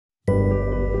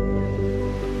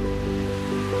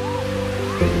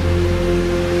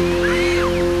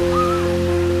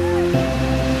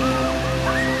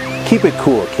Keep it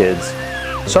cool, kids.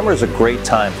 Summer is a great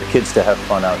time for kids to have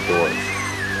fun outdoors.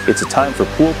 It's a time for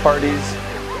pool parties,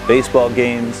 baseball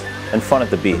games, and fun at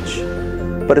the beach.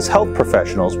 But as health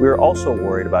professionals, we are also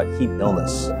worried about heat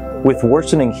illness. With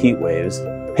worsening heat waves,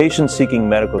 patients seeking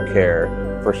medical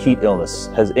care for heat illness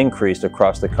has increased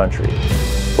across the country.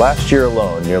 Last year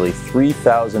alone, nearly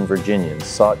 3,000 Virginians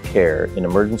sought care in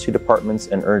emergency departments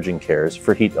and urgent cares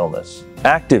for heat illness.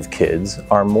 Active kids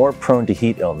are more prone to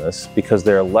heat illness because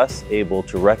they are less able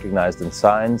to recognize the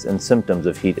signs and symptoms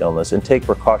of heat illness and take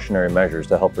precautionary measures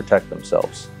to help protect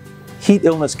themselves. Heat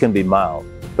illness can be mild,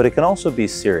 but it can also be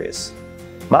serious.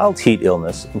 Mild heat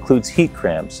illness includes heat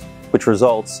cramps, which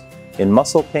results in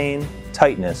muscle pain,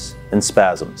 tightness, and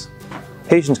spasms.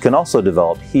 Patients can also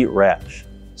develop heat rash,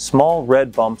 small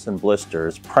red bumps and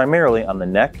blisters primarily on the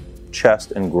neck,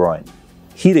 chest, and groin.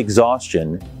 Heat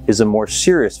exhaustion is a more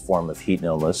serious form of heat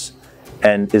illness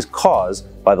and is caused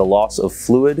by the loss of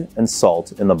fluid and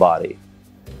salt in the body.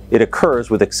 It occurs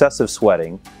with excessive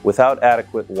sweating without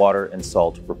adequate water and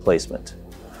salt replacement.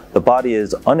 The body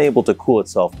is unable to cool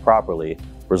itself properly,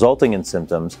 resulting in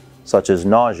symptoms such as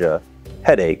nausea,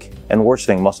 headache, and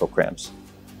worsening muscle cramps.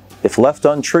 If left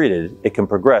untreated, it can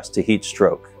progress to heat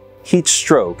stroke. Heat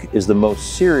stroke is the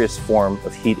most serious form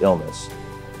of heat illness.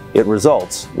 It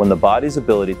results when the body's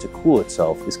ability to cool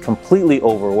itself is completely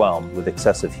overwhelmed with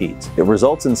excessive heat. It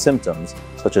results in symptoms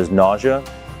such as nausea,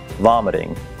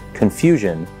 vomiting,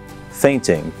 confusion,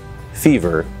 fainting,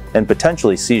 fever, and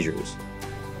potentially seizures.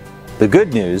 The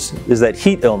good news is that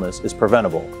heat illness is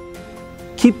preventable.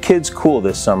 Keep kids cool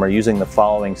this summer using the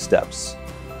following steps.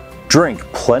 Drink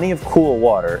plenty of cool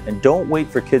water and don't wait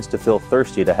for kids to feel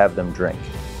thirsty to have them drink.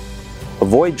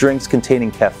 Avoid drinks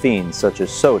containing caffeine such as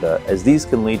soda, as these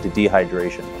can lead to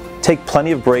dehydration. Take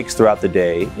plenty of breaks throughout the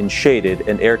day in shaded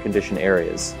and air-conditioned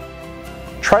areas.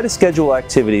 Try to schedule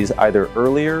activities either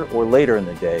earlier or later in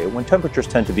the day when temperatures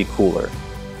tend to be cooler.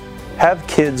 Have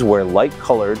kids wear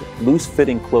light-colored,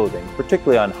 loose-fitting clothing,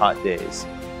 particularly on hot days.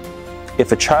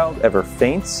 If a child ever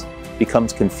faints,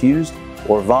 becomes confused,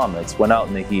 or vomits when out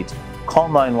in the heat, call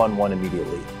 911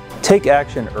 immediately. Take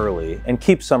action early and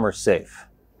keep summer safe.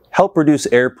 Help reduce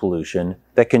air pollution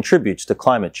that contributes to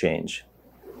climate change.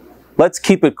 Let's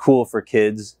keep it cool for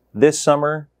kids this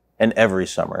summer and every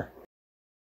summer.